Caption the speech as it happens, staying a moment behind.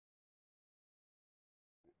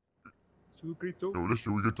Yo,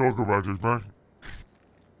 listen, we can talk about this, man.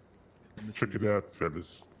 Check it out,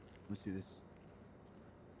 fellas. Let me see this.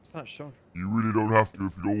 It's not shown. You really don't have to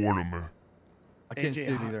if you don't want to, man. I can't see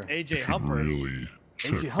it either. AJ Humper. Really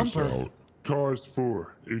check AJ this Humper. out. Cars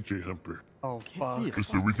 4, AJ Humper. Oh, Can't see fuck. it.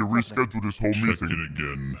 Listen, we can reschedule this whole Check meeting. it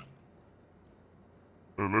again.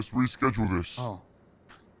 Let's reschedule this. Oh.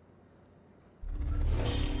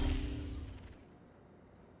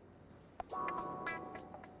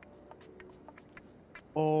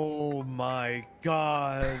 Oh my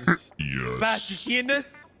god. Yes. Bash, you seeing this?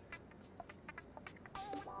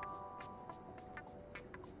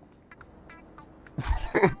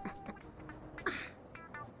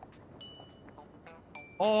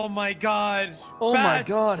 Oh my god. Oh my Bash.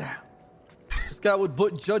 god. This guy would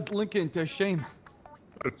put Judge Lincoln to shame.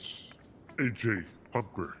 That's AJ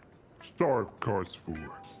Humper, star of Cars 4.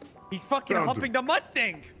 He's fucking Found humping the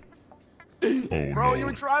Mustang. Oh, Bro, no. you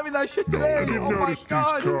were driving that shit No, today. you've Oh my noticed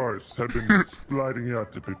god. these cars have been sliding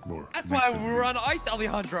out a bit more. That's why we recently. were on ice,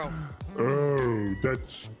 Alejandro. Oh,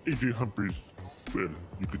 that's AJ Humper's, well,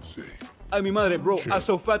 you could say. Ay, mi madre, bro. Sure. I'm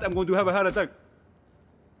so fat, I'm going to have a heart attack.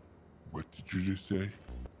 What did you just say?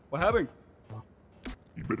 What happened?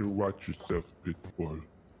 You better watch yourself, Pitbull.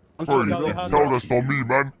 I'm sorry, Brody, bro. no, that's on me,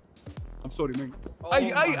 man. I'm sorry, man. Oh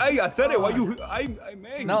I said it. Why you?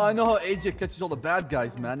 Man. Now I know how AJ catches all the bad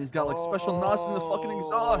guys, man. He's got like special knots in the fucking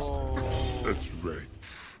exhaust. That's right.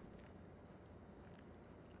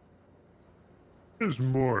 There's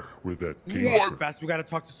more with that team. What? Bash, we gotta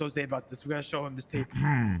talk to Soze about this. We gotta show him this tape.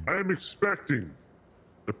 I am expecting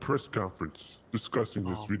a press conference discussing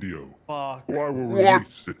this video. Fuck. Or I will What?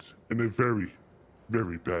 release it in a very,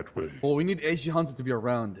 very bad way. Well, we need AJ Hunter to be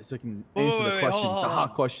around so he can Wait, answer wait, the wait, questions, hold the on.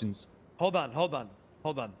 hot questions. Hold on.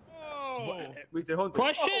 With the hunter.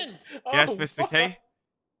 Question. Yes, Mr. K.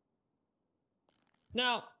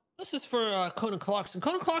 Now, this is for Conan Clarkson.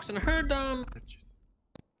 Conan Clarkson, I heard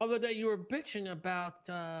other day you were bitching about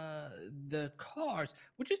the cars.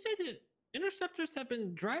 Would you say that interceptors have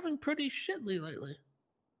been driving pretty shittly lately?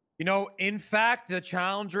 You know, in fact, the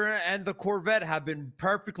Challenger and the Corvette have been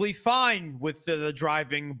perfectly fine with the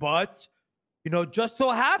driving, but, you know, just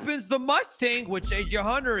so happens the Mustang, which AJ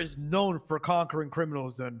Hunter is known for conquering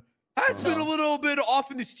criminals in, has been a little bit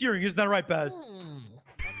off in the steering. Isn't that right, Baz?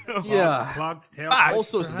 Yeah. Clogged tail.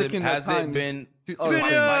 Also sticking at Has it times been? to It's other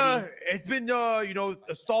been, things. it's been you know,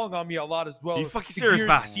 stalling on me a lot as well. You fucking The serious,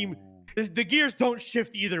 gears Baz? the gears don't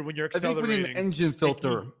shift either when you're I think we accelerating. need an engine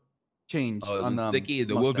filter change Oh, on sticky.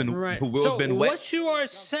 The wheel's Mustang. been Right. the wheel's so been wet. what you are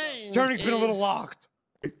saying Turning's been a little is locked.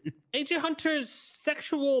 AJ Hunter's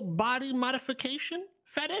sexual body modification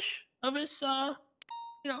fetish of his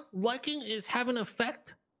liking is having an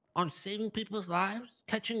effect on saving people's lives,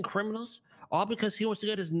 catching criminals, all because he wants to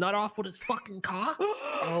get his nut off with his fucking car.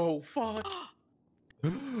 Oh fuck.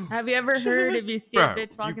 Have you ever heard if you see a Bro,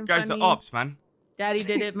 bitch walking you guys funny, are ops, man. daddy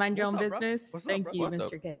did it, mind your own What's up, bro? business? What's up, Thank bro? you, What's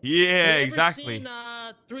up? Mr. K. Yeah, Have you ever exactly. Seen,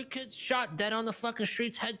 3 kids shot dead on the fucking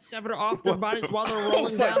streets, heads severed off their bodies while they're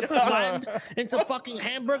rolling down, slammed into fucking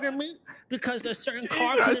hamburger meat because a certain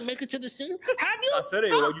car couldn't make it to the scene? Have you? I said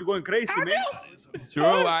it. Why you going crazy, man? True.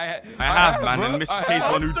 I have, man, and Mr. K's the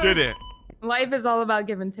one who did it. Life is all about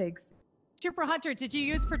give and takes. Trooper Hunter, did you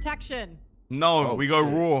use protection? No, Oh, we go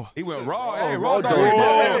shit. raw. He went raw. Oh, Hey, raw raw dog.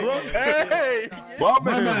 dog. Hey, Raw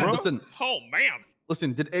man, bro. Listen, Oh man.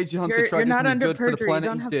 listen. Did AJ Hunter You're- try you're to do not something under good for the perjury. You planet?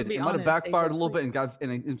 don't He have to did. be It might have honest. backfired a Say little good bit and got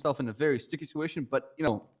himself in a very sticky situation. But you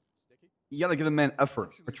know, you gotta give a man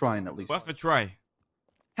effort for trying at least. Worth a try.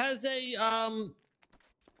 Has a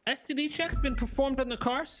STD check been performed on the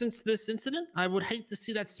car since this incident? I would hate to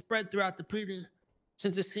see that spread throughout the PD,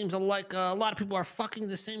 since it seems like a lot of people are fucking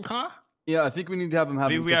the same car. Yeah, I think we need to have him have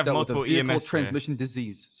Maybe him we checked have out with a multiple vehicle EMS here. transmission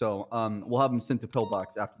disease. So we'll have him sent to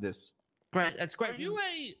pillbox after this. Great, that's great. You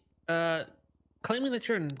claiming that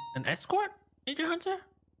you're an escort, AJ Hunter?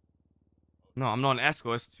 No, I'm not an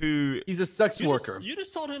escort. It's too. He's a sex worker. You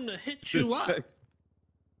just told him to hit you up.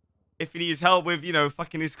 If he needs help with,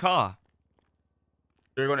 fucking his car.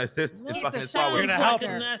 You're gonna assist He's in fucking a spot We're with gonna Sounds help like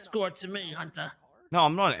her. an escort to me, Hunter. No,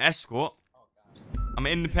 I'm not an escort. I'm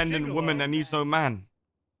an independent woman that needs no man.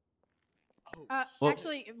 Well-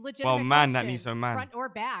 Actually, legitimate man, that question. needs no man. Front or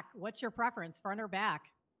back? What's your preference, front or back?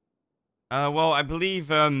 Well, I believe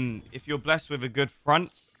if you're blessed with a good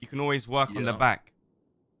front, you can always work on the Yeah. back.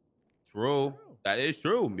 True. That is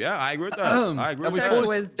true. Yeah, I agree with that. I agree And with we Such that. fully-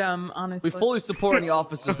 wisdom, honestly. We fully support any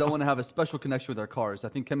officers that want to have a special connection with their cars. I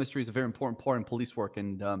think chemistry is a very important part in police work,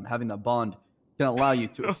 and having that bond can allow you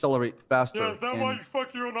to accelerate faster. and-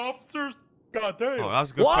 fuck your own officers? God damn. Oh, that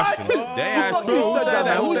was a good What? question. Damn, Who true. said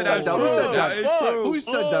that? Who said that? Who said That is that? true. Who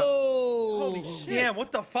said that? Oh, Damn,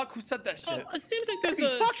 what the fuck? Who said that Oh, shit? it seems like there's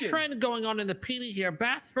Fucking a fucking- trend going on in the PD here.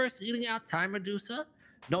 Bass first eating out time reducer.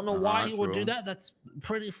 Don't know why he would do true. that. That's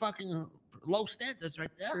pretty fucking low standards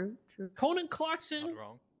right there. True, true. Conan Clarkson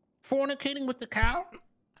fornicating with the cow.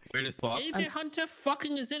 Weird as fuck. AJ Hunter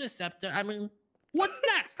fucking his interceptor. I mean, what's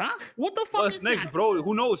next, huh? What the fuck What's is next, bro?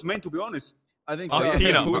 Who knows, man? To be honest. I think Ask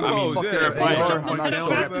Peanut. who I mean, knows? Yeah, they're for sure. fine. I'm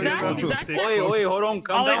not sure. Zach, Wait, hold on,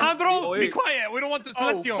 calm down. Alejandro, be Wait. quiet. We don't want the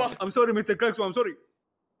Oh, Silencio. fuck. I'm sorry, Mr. Clarkson. I'm sorry.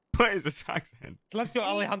 What is this accent? Silencio,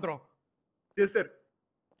 Alejandro. Yes, sir.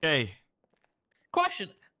 Okay. Question: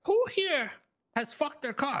 who here has fucked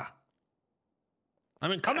their car? I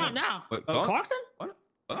mean, come on now, Wait, what? Clarkson. What?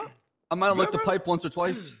 Huh? I might have licked the pipe once or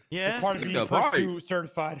twice. Yeah. Part of being Yeah, probably. Pursuit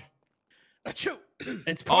certified. Achoo.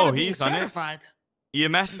 It's part of being he's done it. certified.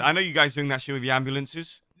 EMS. I know you guys doing that shit with your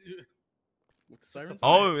ambulances. With the sirens?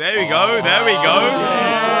 Oh, there we go. There we go.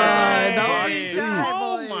 Yeah,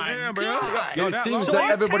 Oh boy. my Yeah, bro. god! It seems So that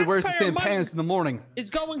our everybody wears the taxpayer same money pants in the morning. is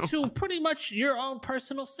going to pretty much your own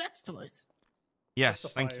personal sex toys. Yes, The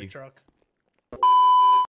thank fire you. truck.